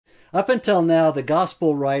Up until now, the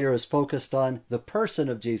gospel writer is focused on the person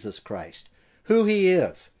of Jesus Christ, who he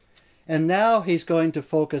is. And now he's going to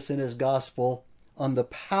focus in his gospel on the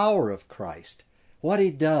power of Christ, what he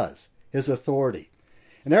does, his authority.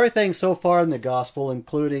 And everything so far in the gospel,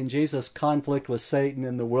 including Jesus' conflict with Satan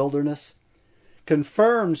in the wilderness,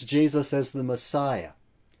 confirms Jesus as the Messiah.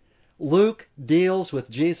 Luke deals with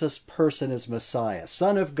Jesus' person as Messiah,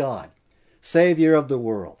 Son of God, Savior of the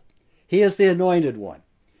world. He is the anointed one.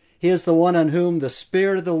 He is the one on whom the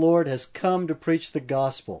Spirit of the Lord has come to preach the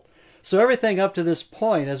gospel. So everything up to this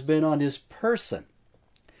point has been on his person.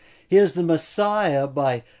 He is the Messiah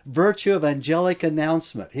by virtue of angelic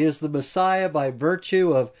announcement. He is the Messiah by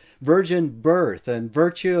virtue of virgin birth and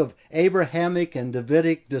virtue of Abrahamic and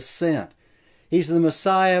Davidic descent. He's the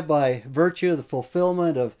Messiah by virtue of the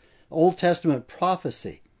fulfillment of Old Testament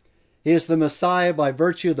prophecy. He is the Messiah by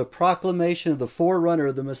virtue of the proclamation of the forerunner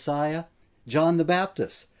of the Messiah, John the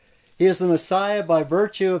Baptist. He is the Messiah by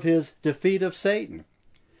virtue of his defeat of Satan.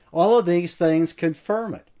 All of these things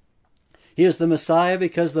confirm it. He is the Messiah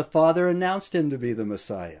because the Father announced him to be the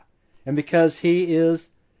Messiah, and because he is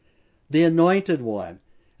the anointed one.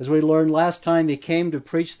 As we learned last time, he came to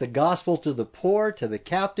preach the gospel to the poor, to the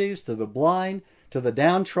captives, to the blind, to the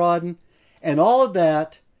downtrodden, and all of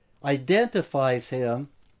that identifies him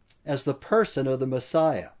as the person of the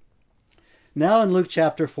Messiah. Now in Luke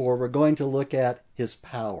chapter 4, we're going to look at his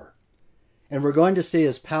power. And we're going to see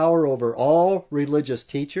his power over all religious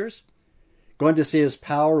teachers. Going to see his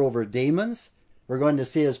power over demons. We're going to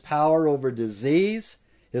see his power over disease,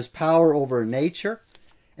 his power over nature.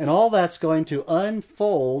 And all that's going to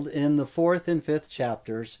unfold in the 4th and 5th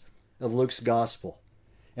chapters of Luke's gospel.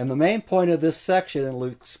 And the main point of this section in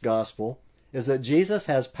Luke's gospel is that Jesus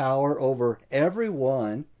has power over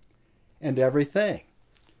everyone and everything.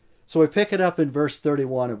 So we pick it up in verse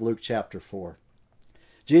 31 of Luke chapter 4.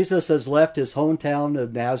 Jesus has left his hometown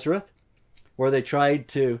of Nazareth, where they tried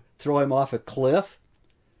to throw him off a cliff.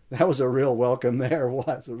 That was a real welcome there.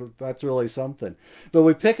 That's really something. But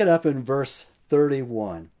we pick it up in verse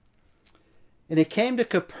 31. And he came to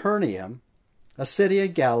Capernaum, a city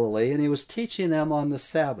in Galilee, and he was teaching them on the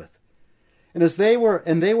Sabbath. And they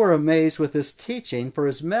were amazed with his teaching, for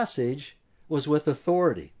his message was with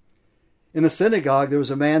authority. In the synagogue there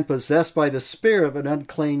was a man possessed by the spirit of an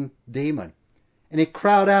unclean demon. And he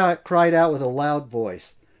cried out with a loud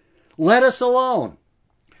voice, "Let us alone!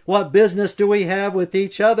 What business do we have with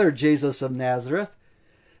each other, Jesus of Nazareth?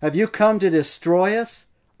 Have you come to destroy us?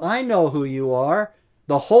 I know who you are,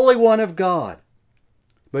 the Holy One of God."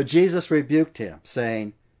 But Jesus rebuked him,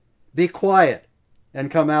 saying, "Be quiet,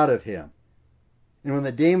 and come out of him." And when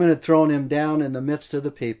the demon had thrown him down in the midst of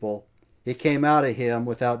the people, he came out of him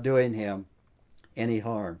without doing him any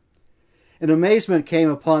harm. And amazement came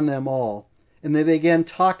upon them all, and they began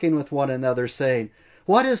talking with one another, saying,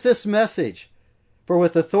 "What is this message? For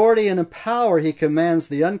with authority and in power he commands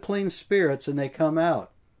the unclean spirits, and they come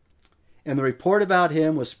out." And the report about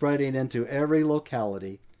him was spreading into every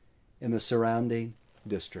locality in the surrounding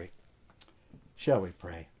district. Shall we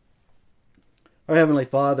pray? Our Heavenly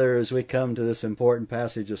Father, as we come to this important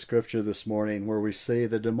passage of Scripture this morning, where we see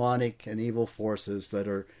the demonic and evil forces that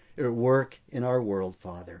are at work in our world,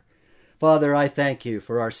 Father. Father, I thank you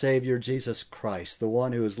for our Savior Jesus Christ, the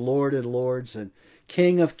one who is Lord of lords and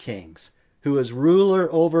King of kings, who is ruler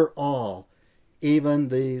over all, even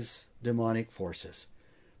these demonic forces.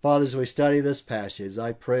 Father, as we study this passage,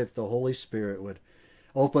 I pray that the Holy Spirit would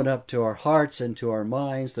open up to our hearts and to our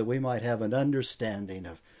minds, that we might have an understanding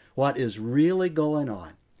of what is really going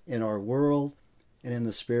on in our world and in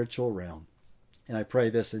the spiritual realm. And I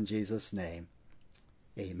pray this in Jesus' name.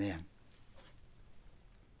 Amen.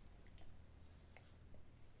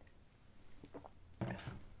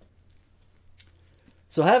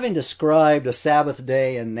 So having described a Sabbath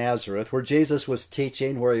day in Nazareth where Jesus was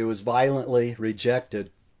teaching, where he was violently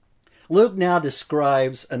rejected, Luke now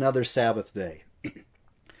describes another Sabbath day,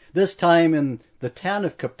 this time in the town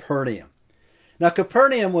of Capernaum. Now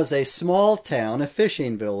Capernaum was a small town, a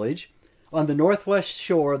fishing village, on the northwest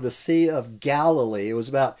shore of the Sea of Galilee. It was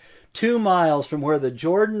about 2 miles from where the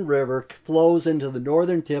Jordan River flows into the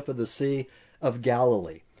northern tip of the Sea of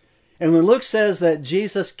Galilee. And when Luke says that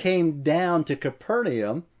Jesus came down to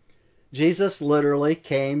Capernaum, Jesus literally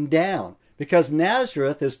came down, because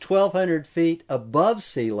Nazareth is 1,200 feet above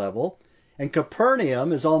sea level, and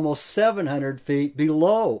Capernaum is almost 700 feet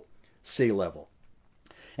below sea level.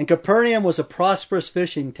 And Capernaum was a prosperous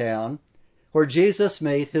fishing town where Jesus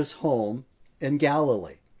made his home in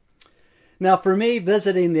Galilee. Now for me,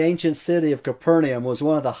 visiting the ancient city of Capernaum was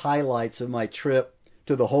one of the highlights of my trip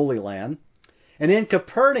to the Holy Land. And in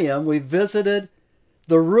Capernaum, we visited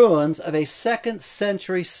the ruins of a 2nd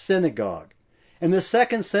century synagogue. And the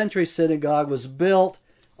 2nd century synagogue was built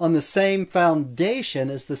on the same foundation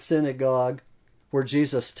as the synagogue where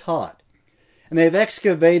Jesus taught. And they've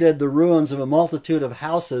excavated the ruins of a multitude of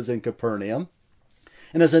houses in Capernaum.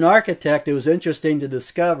 And as an architect, it was interesting to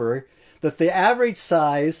discover that the average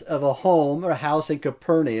size of a home or a house in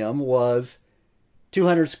Capernaum was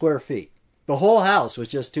 200 square feet. The whole house was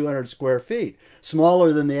just 200 square feet,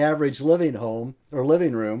 smaller than the average living home or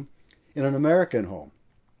living room in an American home.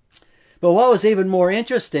 But what was even more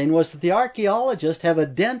interesting was that the archaeologists have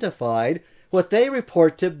identified what they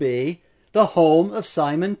report to be the home of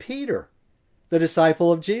Simon Peter, the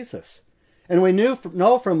disciple of Jesus. And we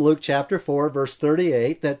know from Luke chapter 4, verse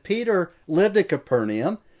 38, that Peter lived at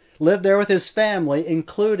Capernaum, lived there with his family,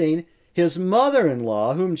 including his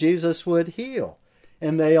mother-in-law, whom Jesus would heal.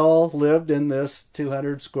 And they all lived in this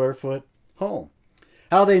 200 square foot home.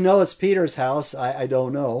 How they know it's Peter's house, I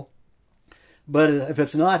don't know. But if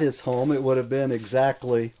it's not his home, it would have been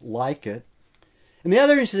exactly like it. And the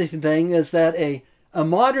other interesting thing is that a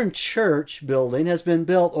modern church building has been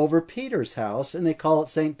built over Peter's house, and they call it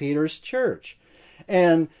St. Peter's Church.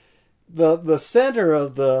 And the center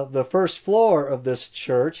of the first floor of this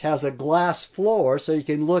church has a glass floor, so you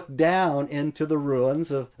can look down into the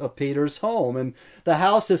ruins of Peter's home. And the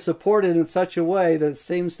house is supported in such a way that it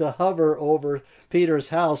seems to hover over Peter's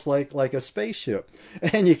house like a spaceship.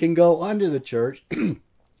 And you can go under the church,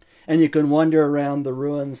 and you can wander around the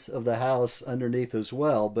ruins of the house underneath as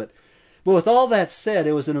well. But with all that said,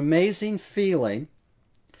 it was an amazing feeling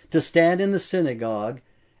to stand in the synagogue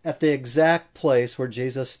at the exact place where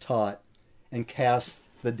Jesus taught and cast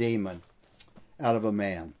the demon out of a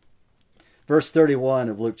man. Verse 31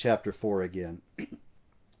 of Luke chapter 4 again.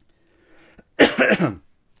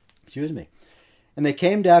 Excuse me. And they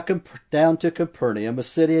came down to Capernaum, a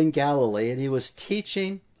city in Galilee, and he was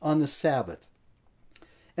teaching on the Sabbath.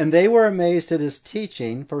 And they were amazed at his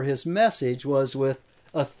teaching, for his message was with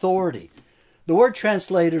authority. The word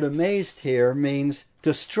translated amazed here means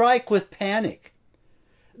to strike with panic.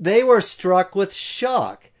 They were struck with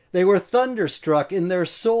shock. They were thunderstruck in their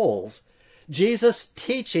souls. Jesus'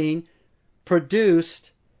 teaching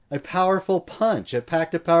produced a powerful punch. It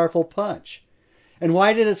packed a powerful punch. And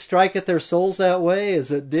why did it strike at their souls that way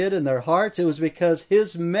as it did in their hearts? It was because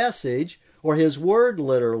his message, or his word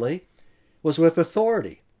literally, was with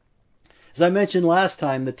authority. As I mentioned last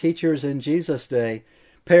time, the teachers in Jesus' day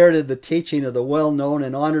parroted the teaching of the well-known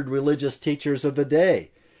and honored religious teachers of the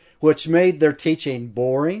day, which made their teaching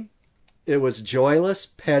boring. It was joyless,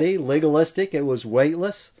 petty, legalistic. It was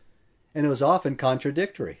weightless, and it was often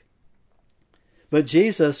contradictory. But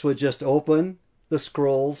Jesus would just open the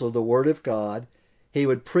scrolls of the Word of God. He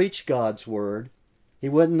would preach God's Word. He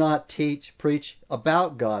would not preach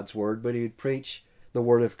about God's Word, but he would preach the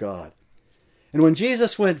Word of God. And when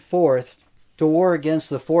Jesus went forth to war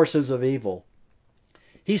against the forces of evil,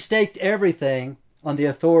 he staked everything on the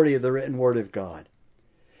authority of the written Word of God.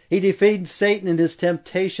 He defeated Satan and his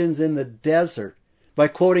temptations in the desert by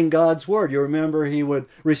quoting God's Word. You remember he would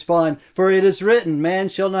respond, "For it is written, man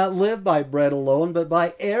shall not live by bread alone, but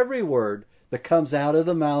by every word that comes out of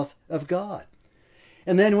the mouth of God."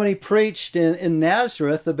 And then when he preached in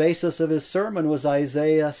Nazareth, the basis of his sermon was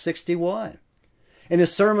Isaiah 61. And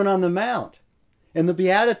his Sermon on the Mount and the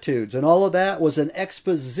Beatitudes, and all of that was an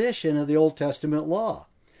exposition of the Old Testament law.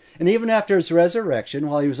 And even after his resurrection,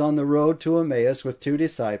 while he was on the road to Emmaus with 2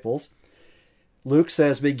 disciples, Luke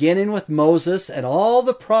says, beginning with Moses and all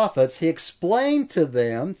the prophets, he explained to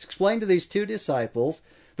these 2 disciples,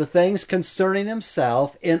 the things concerning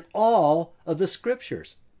himself in all of the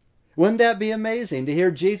scriptures. Wouldn't that be amazing to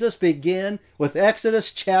hear Jesus begin with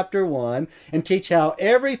Exodus chapter 1 and teach how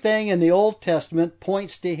everything in the Old Testament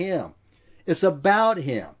points to him? It's about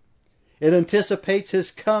him. It anticipates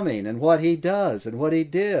his coming and what he does and what he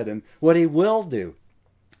did and what he will do.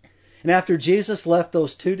 And after Jesus left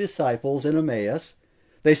those 2 disciples in Emmaus,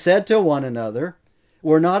 they said to one another,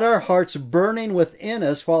 "Were not our hearts burning within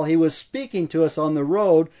us while he was speaking to us on the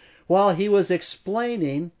road, while he was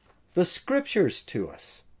explaining the scriptures to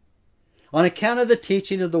us?" On account of the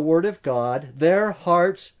teaching of the Word of God, their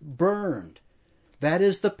hearts burned. That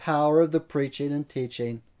is the power of the preaching and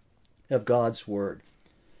teaching of God's Word.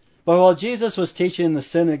 But while Jesus was teaching in the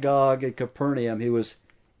synagogue at Capernaum, he was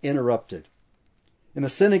interrupted. In the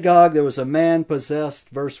synagogue there was a man possessed,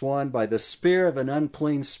 verse 1, by the spirit of an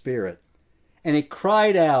unclean spirit. And he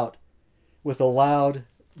cried out with a loud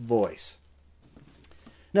voice.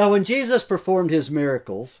 Now when Jesus performed his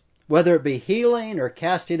miracles, whether it be healing or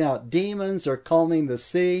casting out demons or calming the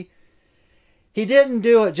sea, he didn't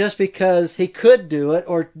do it just because he could do it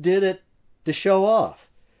or did it to show off,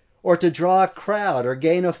 or to draw a crowd, or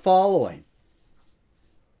gain a following,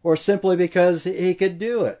 or simply because he could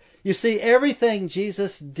do it. You see, everything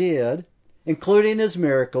Jesus did, including his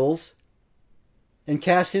miracles and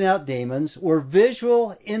casting out demons, were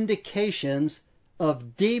visual indications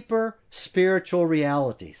of deeper spiritual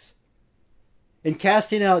realities. In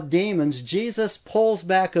casting out demons, Jesus pulls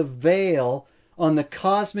back a veil on the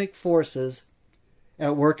cosmic forces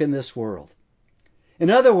at work in this world. In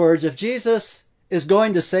other words, if Jesus is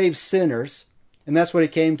going to save sinners, and that's what he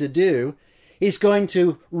came to do, he's going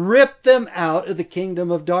to rip them out of the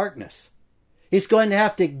kingdom of darkness. He's going to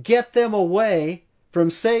have to get them away from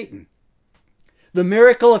Satan. The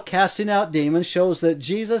miracle of casting out demons shows that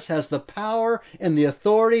Jesus has the power and the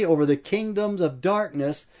authority over the kingdoms of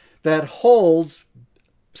darkness that holds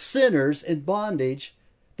sinners in bondage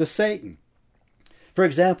to Satan. For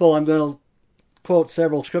example, I'm going to quote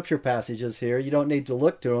several scripture passages here. You don't need to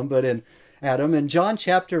look to them, but in John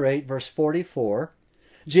chapter 8, verse 44,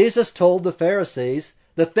 Jesus told the Pharisees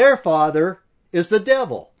that their father is the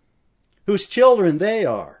devil, whose children they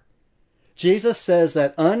are. Jesus says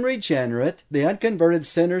that unregenerate, the unconverted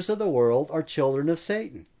sinners of the world are children of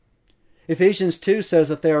Satan. Ephesians 2 says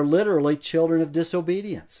that they are literally children of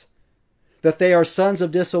disobedience, that they are sons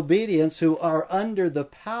of disobedience who are under the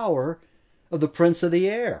power of the prince of the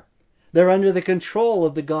air. They're under the control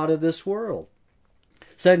of the god of this world.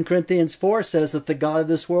 2 Corinthians 4 says that the god of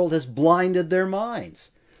this world has blinded their minds,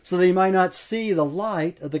 so they might not see the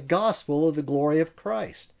light of the gospel of the glory of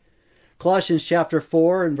Christ. Colossians chapter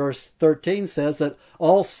 4 and verse 13 says that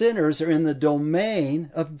all sinners are in the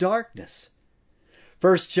domain of darkness.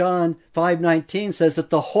 1 John 5:19 says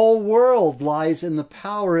that the whole world lies in the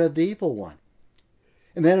power of the evil one.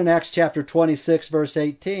 And then in Acts chapter 26, verse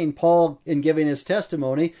 18, Paul, in giving his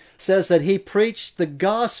testimony, says that he preached the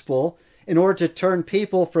gospel in order to turn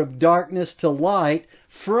people from darkness to light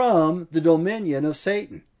from the dominion of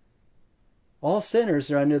Satan. All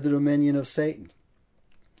sinners are under the dominion of Satan.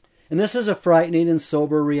 And this is a frightening and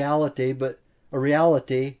sober reality, but a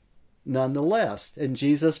reality nonetheless. And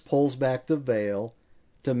Jesus pulls back the veil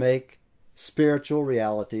to make spiritual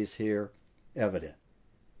realities here evident.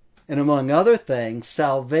 And among other things,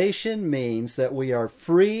 salvation means that we are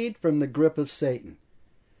freed from the grip of Satan.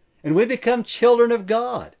 And we become children of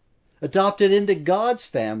God, adopted into God's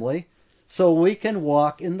family, so we can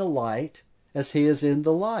walk in the light as he is in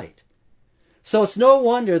the light. So it's no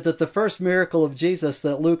wonder that the first miracle of Jesus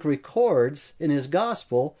that Luke records in his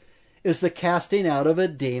gospel is the casting out of a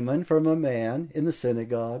demon from a man in the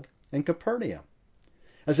synagogue in Capernaum.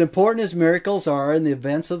 As important as miracles are in the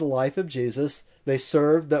events of the life of Jesus, they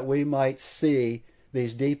serve that we might see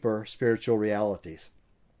these deeper spiritual realities.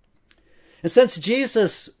 And since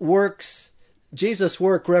Jesus' work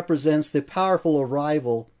represents the powerful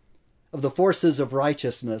arrival of the forces of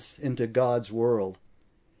righteousness into God's world,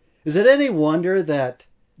 is it any wonder that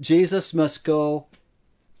Jesus must go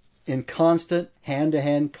in constant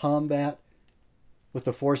hand-to-hand combat with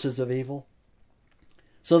the forces of evil?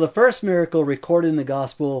 So the first miracle recorded in the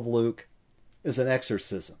Gospel of Luke is an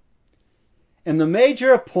exorcism. And the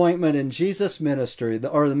major appointment in Jesus' ministry,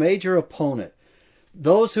 or the major opponent,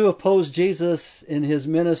 those who opposed Jesus in his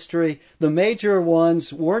ministry, the major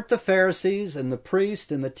ones weren't the Pharisees and the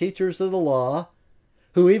priests and the teachers of the law,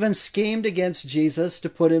 who even schemed against Jesus to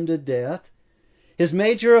put him to death. His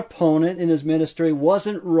major opponent in his ministry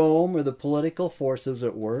wasn't Rome or the political forces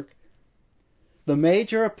at work. The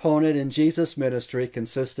major opponent in Jesus' ministry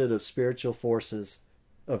consisted of spiritual forces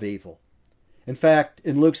of evil. In fact,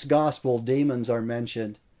 in Luke's gospel, demons are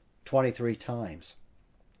mentioned 23 times.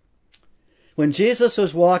 When Jesus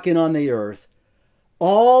was walking on the earth,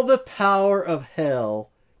 all the power of hell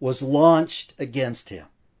was launched against him.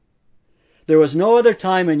 There was no other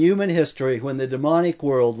time in human history when the demonic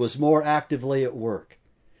world was more actively at work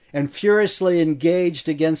and furiously engaged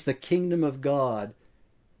against the kingdom of God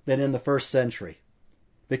than in the first century,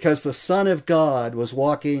 because the Son of God was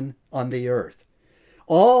walking on the earth.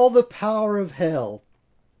 All the power of hell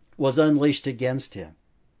was unleashed against him.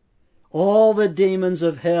 All the demons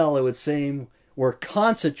of hell, it would seem, were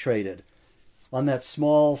concentrated on that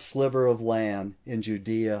small sliver of land in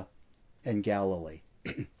Judea and Galilee.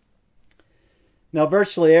 Now,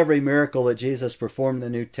 virtually every miracle that Jesus performed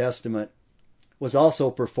in the New Testament was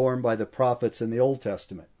also performed by the prophets in the Old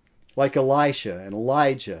Testament, like Elisha and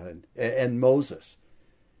Elijah and Moses.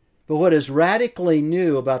 But what is radically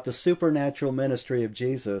new about the supernatural ministry of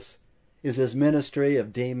Jesus is his ministry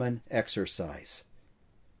of demon exorcise.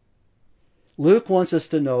 Luke wants us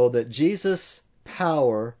to know that Jesus'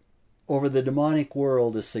 power over the demonic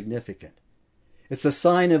world is significant. It's a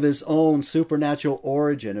sign of his own supernatural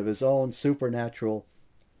origin, of his own supernatural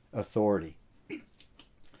authority.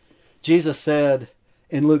 Jesus said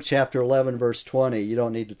in Luke chapter 11, verse 20, you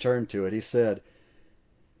don't need to turn to it, he said,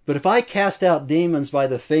 "But if I cast out demons by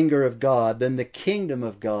the finger of God, then the kingdom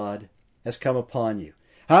of God has come upon you."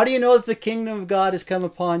 How do you know that the kingdom of God has come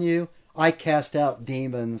upon you? I cast out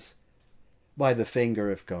demons by the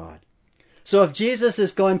finger of God. So if Jesus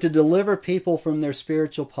is going to deliver people from their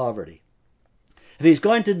spiritual poverty, if he's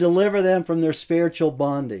going to deliver them from their spiritual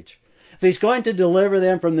bondage, if he's going to deliver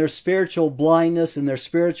them from their spiritual blindness and their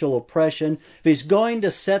spiritual oppression, if he's going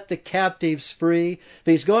to set the captives free, if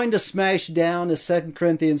he's going to smash down, as 2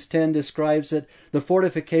 Corinthians 10 describes it, the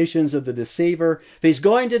fortifications of the deceiver, if he's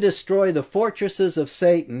going to destroy the fortresses of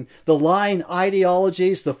Satan, the lying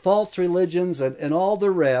ideologies, the false religions, and all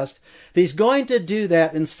the rest, if he's going to do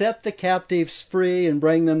that and set the captives free and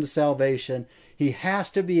bring them to salvation, he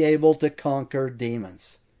has to be able to conquer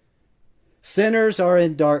demons. Sinners are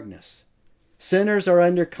in darkness. Sinners are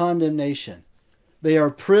under condemnation. They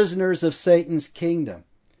are prisoners of Satan's kingdom.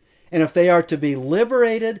 And if they are to be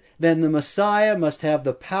liberated, then the Messiah must have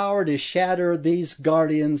the power to shatter these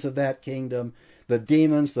guardians of that kingdom, the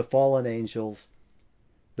demons, the fallen angels,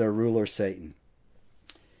 their ruler Satan.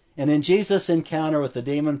 And in Jesus' encounter with the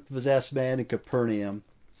demon-possessed man in Capernaum,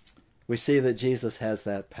 we see that Jesus has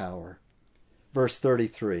that power. Verse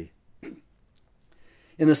 33.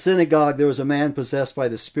 In the synagogue there was a man possessed by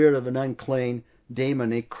the spirit of an unclean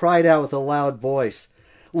demon. He cried out with a loud voice,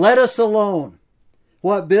 "Let us alone!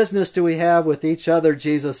 What business do we have with each other,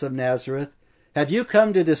 Jesus of Nazareth? Have you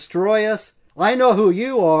come to destroy us? I know who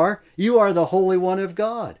you are. You are the Holy One of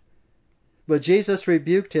God." But Jesus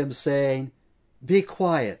rebuked him, saying, "Be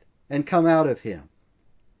quiet and come out of him."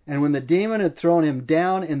 And when the demon had thrown him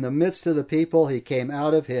down in the midst of the people, he came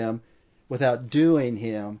out of him without doing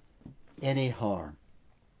him any harm.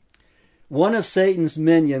 One of Satan's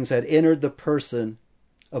minions had entered the person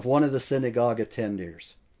of one of the synagogue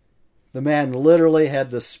attenders. The man literally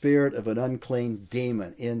had the spirit of an unclean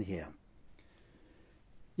demon in him.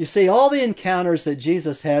 You see, all the encounters that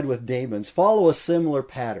Jesus had with demons follow a similar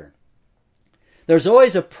pattern. There's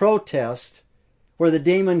always a protest where the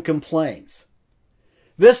demon complains.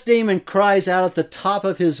 This demon cries out at the top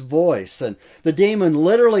of his voice, and the demon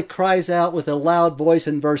literally cries out with a loud voice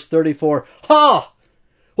in verse 34, "Ha!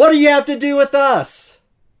 What do you have to do with us?"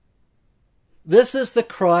 This is the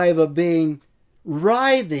cry of a being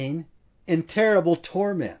writhing in terrible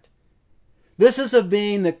torment. This is a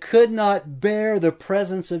being that could not bear the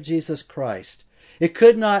presence of Jesus Christ. It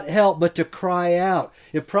could not help but to cry out.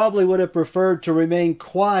 It probably would have preferred to remain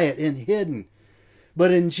quiet and hidden.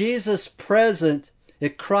 But in Jesus' presence,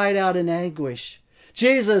 it cried out in anguish.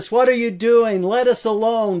 "Jesus, what are you doing? Let us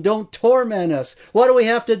alone. Don't torment us. What do we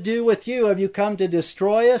have to do with you? Have you come to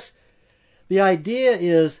destroy us?" The idea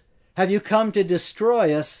is, have you come to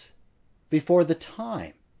destroy us before the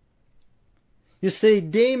time? You see,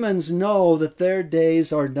 demons know that their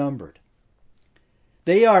days are numbered.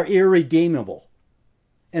 They are irredeemable.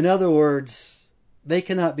 In other words, they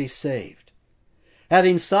cannot be saved.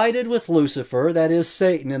 Having sided with Lucifer, that is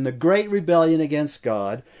Satan, in the great rebellion against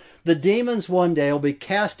God, the demons one day will be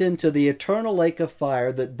cast into the eternal lake of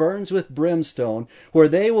fire that burns with brimstone, where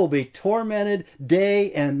they will be tormented day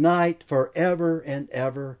and night forever and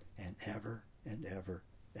ever and ever and ever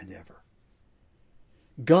and ever.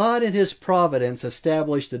 God in his providence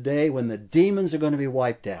established a day when the demons are going to be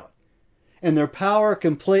wiped out and their power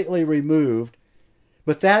completely removed,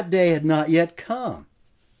 but that day had not yet come.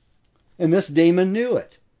 And this demon knew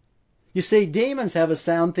it. You see, demons have a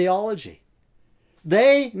sound theology.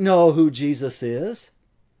 They know who Jesus is.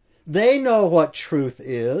 They know what truth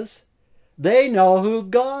is. They know who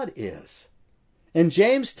God is. And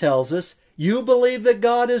James tells us, you believe that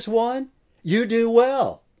God is one? You do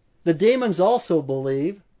well. The demons also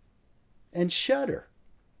believe and shudder.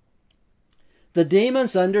 The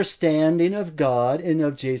demons' understanding of God and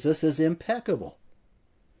of Jesus is impeccable.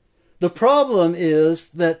 The problem is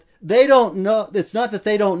that they don't know. It's not that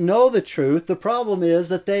they don't know the truth. The problem is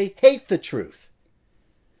that they hate the truth.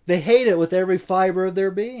 They hate it with every fiber of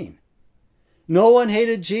their being. No one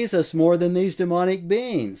hated Jesus more than these demonic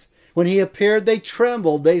beings. When he appeared, they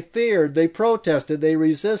trembled, they feared, they protested, they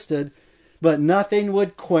resisted, but nothing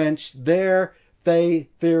would quench their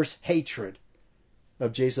fierce hatred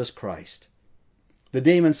of Jesus Christ. The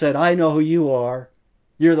demon said, "I know who you are.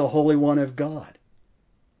 You're the Holy One of God."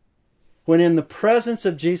 When in the presence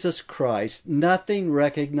of Jesus Christ, nothing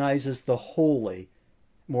recognizes the holy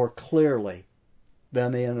more clearly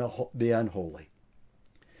than the unholy.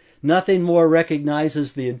 Nothing more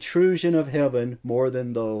recognizes the intrusion of heaven more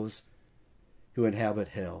than those who inhabit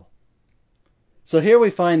hell. So here we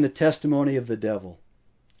find the testimony of the devil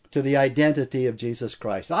to the identity of Jesus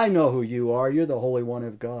Christ. I know who you are. You're the Holy One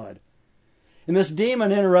of God. And this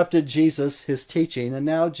demon interrupted Jesus, his teaching, and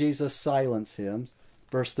now Jesus silenced him.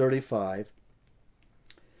 Verse 35.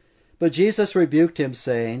 But Jesus rebuked him,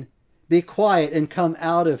 saying, "Be quiet and come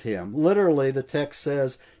out of him." Literally, the text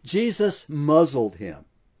says, Jesus muzzled him.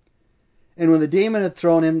 And when the demon had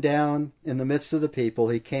thrown him down in the midst of the people,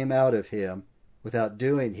 he came out of him without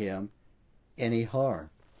doing him any harm.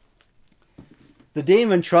 The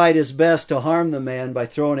demon tried his best to harm the man by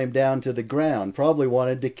throwing him down to the ground, probably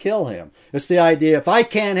wanted to kill him. It's the idea, if I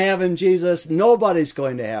can't have him, Jesus, nobody's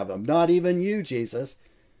going to have him, not even you, Jesus.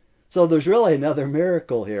 So there's really another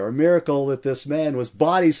miracle here, a miracle that this man was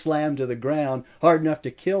body slammed to the ground, hard enough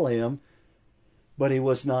to kill him, but he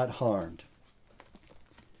was not harmed.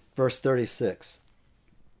 Verse 36.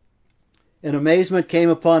 And amazement came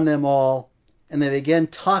upon them all, and they began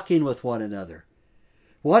talking with one another.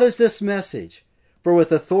 What is this message? For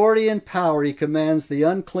with authority and power he commands the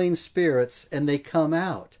unclean spirits, and they come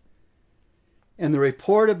out. And the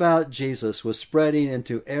report about Jesus was spreading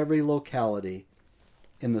into every locality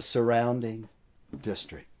in the surrounding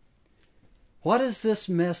district. What is this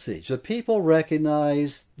message? The people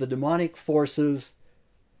recognize the demonic forces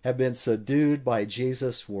have been subdued by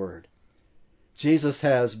Jesus' word. Jesus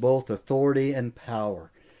has both authority and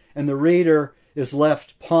power. And the reader is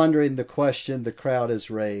left pondering the question the crowd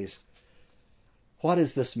has raised. What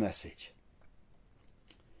is this message?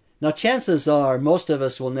 Now, chances are most of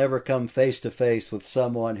us will never come face to face with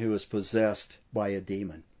someone who is possessed by a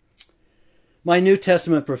demon. My New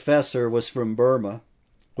Testament professor was from Burma,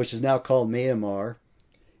 which is now called Myanmar.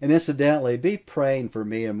 And incidentally, be praying for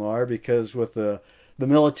Myanmar, because with the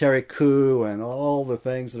military coup and all the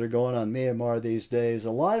things that are going on in Myanmar these days,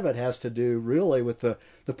 a lot of it has to do really with the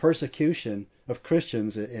persecution of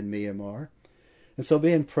Christians in Myanmar. And so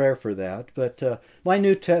be in prayer for that. But my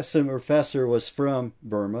New Testament professor was from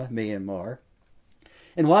Burma, Myanmar.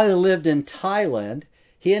 And while he lived in Thailand,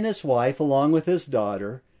 he and his wife, along with his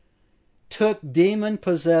daughter, took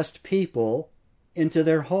demon-possessed people into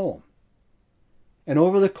their home. And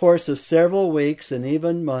over the course of several weeks and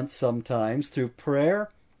even months sometimes, through prayer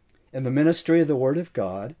and the ministry of the Word of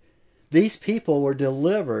God, these people were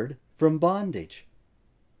delivered from bondage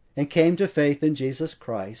and came to faith in Jesus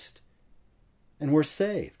Christ and were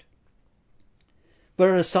saved. But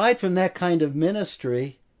aside from that kind of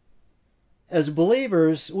ministry, as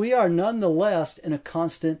believers, we are nonetheless in a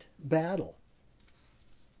constant battle.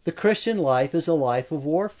 The Christian life is a life of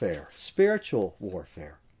warfare, spiritual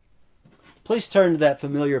warfare. Please turn to that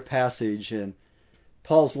familiar passage in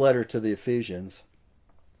Paul's letter to the Ephesians.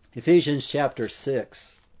 Ephesians chapter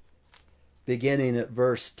 6, beginning at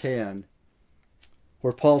verse 10,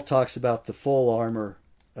 where Paul talks about the full armor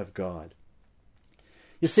of God.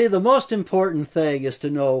 You see, the most important thing is to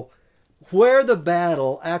know where the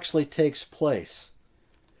battle actually takes place.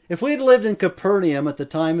 If we had lived in Capernaum at the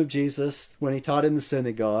time of Jesus, when he taught in the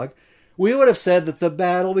synagogue, we would have said that the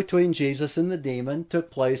battle between Jesus and the demon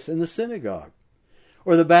took place in the synagogue.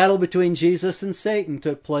 Or the battle between Jesus and Satan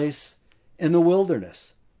took place in the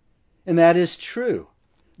wilderness. And that is true.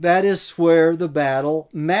 That is where the battle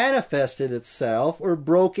manifested itself or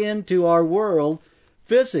broke into our world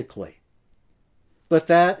physically. But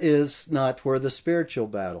that is not where the spiritual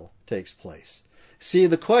battle takes place. See,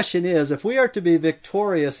 the question is, if we are to be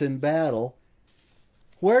victorious in battle,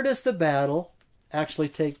 where does the battle actually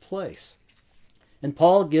take place? And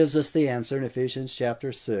Paul gives us the answer in Ephesians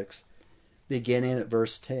chapter 6, beginning at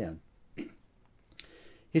verse 10.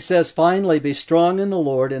 He says, "Finally, be strong in the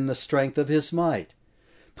Lord and the strength of his might.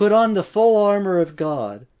 Put on the full armor of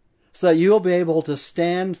God, so that you will be able to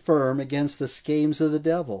stand firm against the schemes of the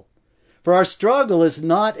devil. For our struggle is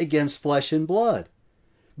not against flesh and blood,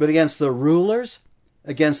 but against the rulers,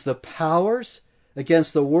 against the powers,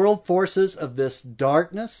 against the world forces of this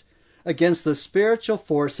darkness, against the spiritual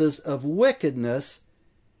forces of wickedness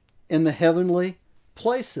in the heavenly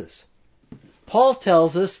places." Paul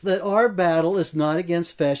tells us that our battle is not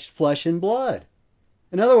against flesh and blood.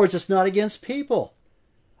 In other words, it's not against people.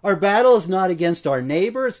 Our battle is not against our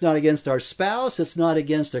neighbor. It's not against our spouse. It's not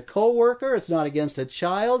against a co-worker. It's not against a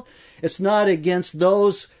child. It's not against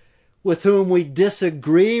those with whom we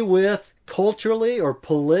disagree with culturally or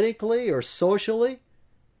politically or socially.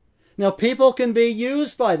 Now, people can be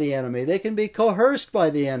used by the enemy. They can be coerced by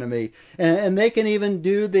the enemy. And they can even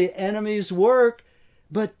do the enemy's work.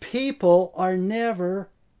 But people are never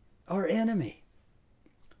our enemy.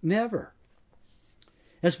 Never.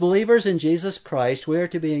 As believers in Jesus Christ, we are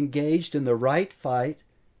to be engaged in the right fight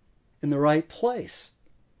in the right place.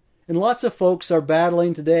 And lots of folks are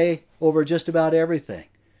battling today over just about everything,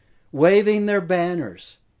 waving their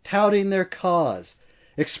banners, touting their cause,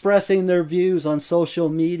 expressing their views on social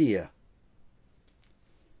media.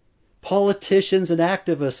 Politicians and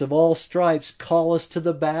activists of all stripes call us to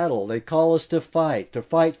the battle. They call us to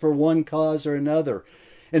fight for one cause or another.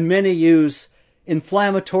 And many use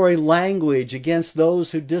inflammatory language against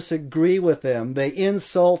those who disagree with them. They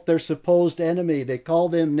insult their supposed enemy. They call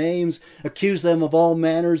them names, accuse them of all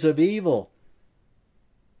manners of evil.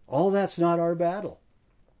 All that's not our battle.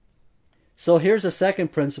 So here's a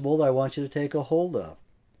second principle that I want you to take a hold of.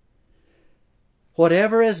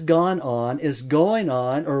 Whatever has gone on, is going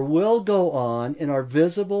on, or will go on in our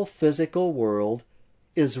visible physical world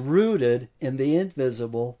is rooted in the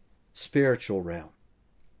invisible spiritual realm.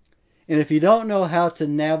 And if you don't know how to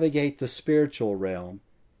navigate the spiritual realm,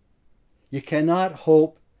 you cannot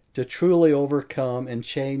hope to truly overcome and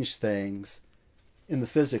change things in the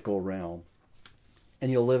physical realm,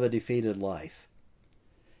 and you'll live a defeated life.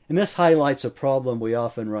 And this highlights a problem we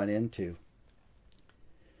often run into.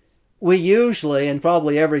 We usually, and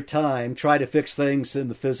probably every time, try to fix things in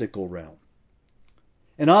the physical realm.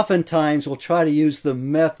 And oftentimes we'll try to use the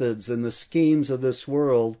methods and the schemes of this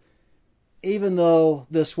world, even though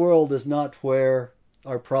this world is not where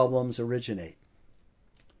our problems originate.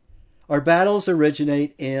 Our battles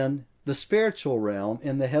originate in the spiritual realm,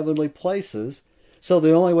 in the heavenly places, so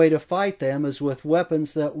the only way to fight them is with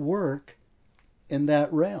weapons that work in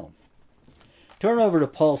that realm. Turn over to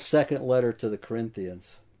Paul's second letter to the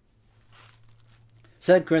Corinthians.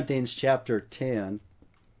 2 Corinthians chapter 10,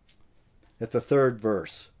 at the 3rd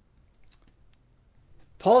verse.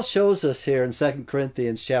 Paul shows us here in 2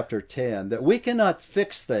 Corinthians chapter 10 that we cannot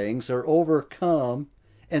fix things or overcome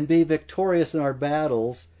and be victorious in our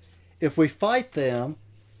battles if we fight them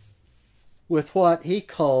with what he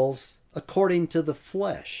calls according to the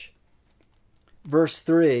flesh. Verse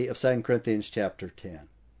 3 of 2 Corinthians chapter 10.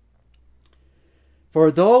 For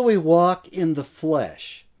though we walk in the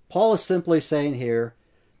flesh, Paul is simply saying here,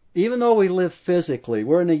 even though we live physically,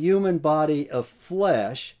 we're in a human body of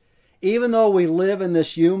flesh, even though we live in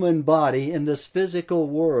this human body, in this physical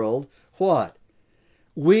world, what?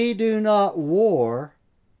 We do not war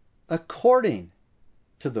according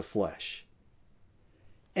to the flesh.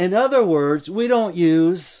 In other words, we don't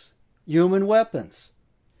use human weapons.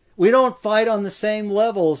 We don't fight on the same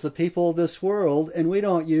level as the people of this world, and we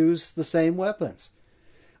don't use the same weapons.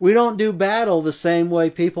 We don't do battle the same way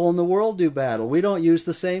people in the world do battle. We don't use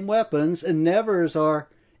the same weapons, and never is our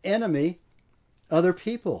enemy other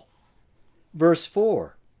people. Verse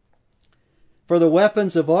 4. For the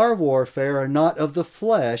weapons of our warfare are not of the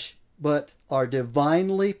flesh, but are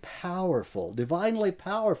divinely powerful. Divinely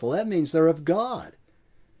powerful. That means they're of God.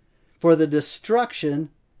 For the destruction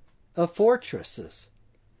of fortresses.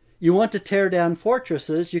 You want to tear down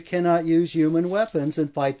fortresses, you cannot use human weapons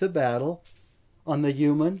and fight the battle on the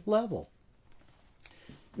human level.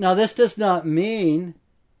 Now, this does not mean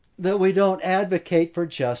that we don't advocate for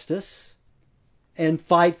justice and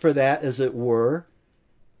fight for that, as it were,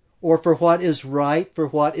 or for what is right, for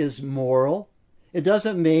what is moral. It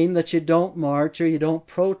doesn't mean that you don't march or you don't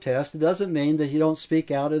protest. It doesn't mean that you don't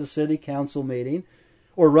speak out at a city council meeting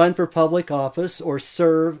or run for public office or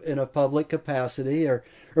serve in a public capacity or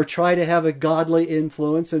try to have a godly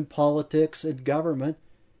influence in politics and government.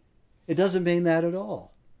 It doesn't mean that at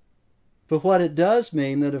all. But what it does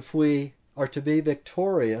mean that if we are to be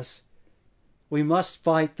victorious, we must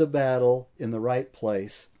fight the battle in the right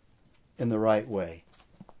place, in the right way.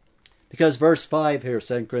 Because verse 5 here,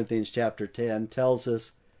 2 Corinthians chapter 10, tells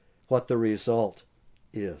us what the result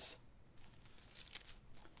is.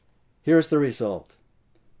 Here's the result.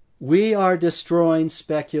 We are destroying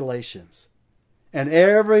speculations and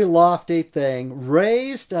every lofty thing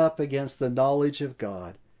raised up against the knowledge of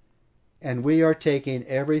God, and we are taking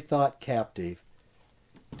every thought captive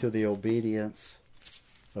to the obedience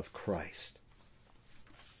of Christ.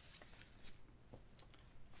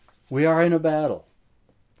 We are in a battle.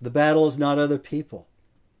 The battle is not other people.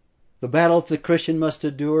 The battle that the Christian must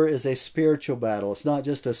endure is a spiritual battle. It's not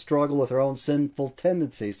just a struggle with our own sinful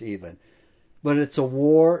tendencies even, but it's a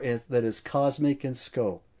war that is cosmic in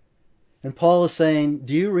scope. And Paul is saying,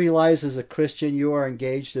 do you realize as a Christian you are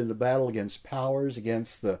engaged in a battle against powers,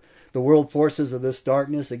 against the world forces of this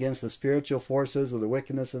darkness, against the spiritual forces of the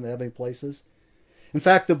wickedness in the heavenly places? In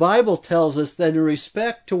fact, the Bible tells us that in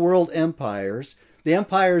respect to world empires, the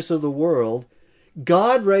empires of the world,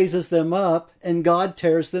 God raises them up and God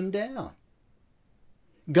tears them down.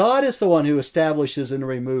 God is the one who establishes and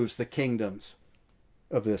removes the kingdoms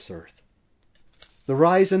of this earth. The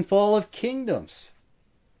rise and fall of kingdoms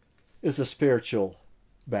is a spiritual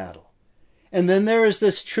battle. And then there is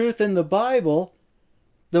this truth in the Bible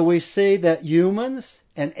that we see that humans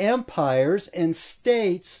and empires and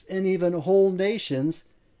states and even whole nations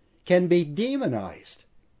can be demonized.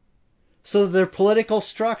 So their political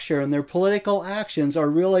structure and their political actions are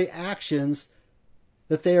really actions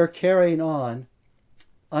that they are carrying on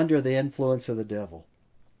under the influence of the devil.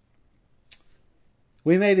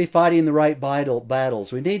 We may be fighting the right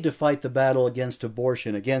battles. We need to fight the battle against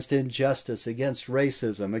abortion, against injustice, against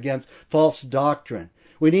racism, against false doctrine.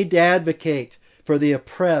 We need to advocate for the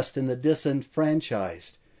oppressed and the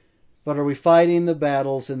disenfranchised. But are we fighting the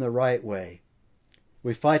battles in the right way?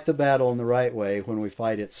 We fight the battle in the right way when we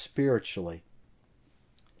fight it spiritually.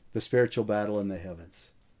 The spiritual battle in the heavens.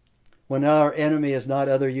 When our enemy is not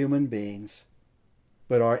other human beings,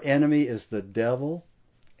 but our enemy is the devil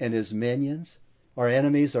and his minions. Our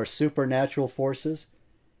enemies are supernatural forces,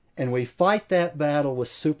 and we fight that battle with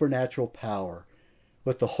supernatural power,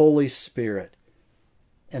 with the Holy Spirit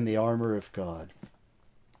and the armor of God.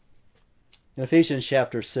 In Ephesians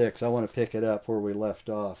chapter 6, I want to pick it up where we left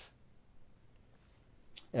off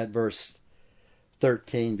at verse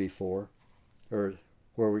 13 before, or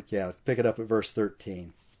pick it up at verse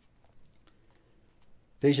 13.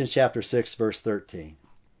 Ephesians chapter 6, verse 13.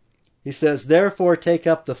 He says, "Therefore take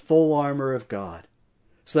up the full armor of God,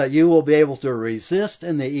 so that you will be able to resist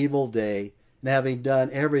in the evil day, and having done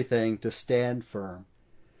everything, to stand firm.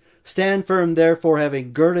 Stand firm, therefore,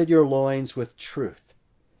 having girded your loins with truth,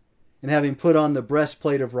 and having put on the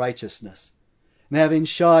breastplate of righteousness, and having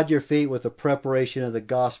shod your feet with the preparation of the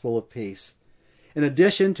gospel of peace. In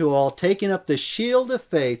addition to all, taking up the shield of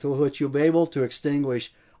faith, with which you'll be able to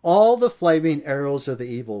extinguish all the flaming arrows of the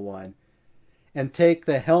evil one, and take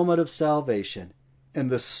the helmet of salvation and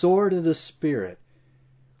the sword of the Spirit,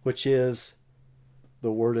 which is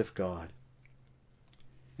the Word of God."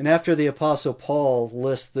 And after the Apostle Paul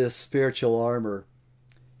lists this spiritual armor,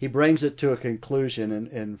 he brings it to a conclusion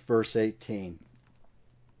in verse 18.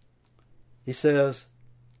 He says,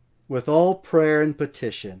 "With all prayer and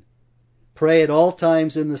petition, pray at all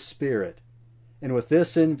times in the Spirit, and with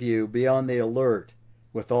this in view, be on the alert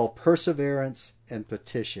with all perseverance and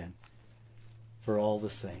petition for all the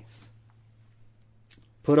saints."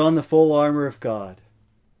 Put on the full armor of God.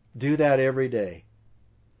 Do that every day.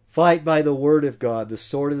 Fight by the Word of God, the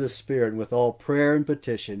sword of the Spirit, and with all prayer and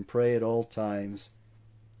petition, pray at all times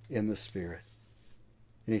in the Spirit.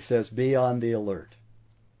 And he says, be on the alert,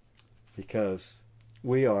 because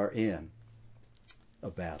we are in a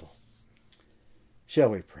battle. Shall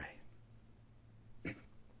we pray?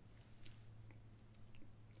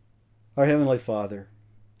 Our Heavenly Father,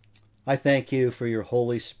 I thank you for your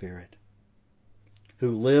Holy Spirit,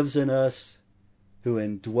 who lives in us, who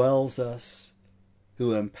indwells us,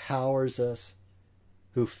 who empowers us,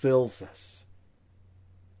 who fills us.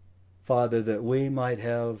 Father, that we might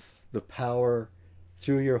have the power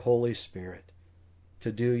through your Holy Spirit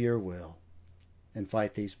to do your will and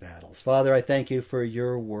fight these battles. Father, I thank you for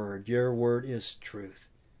your word. Your word is truth.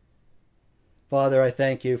 Father, I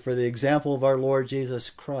thank you for the example of our Lord Jesus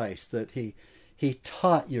Christ, that he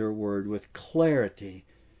taught your word with clarity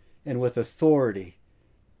and with authority.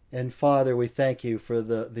 And Father, we thank you for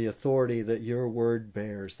the authority that your word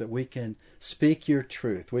bears, that we can speak your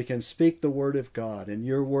truth. We can speak the word of God, and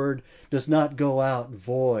your word does not go out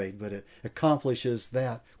void, but it accomplishes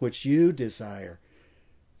that which you desire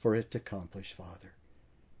for it to accomplish, Father.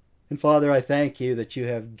 And Father, I thank you that you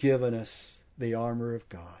have given us the armor of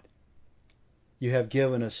God. You have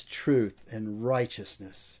given us truth and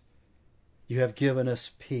righteousness. You have given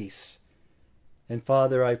us peace. And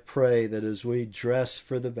Father, I pray that as we dress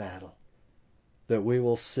for the battle, that we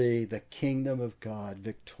will see the kingdom of God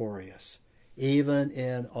victorious, even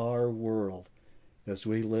in our world as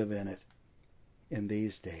we live in it in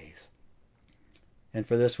these days. And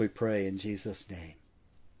for this we pray in Jesus' name.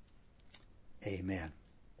 Amen.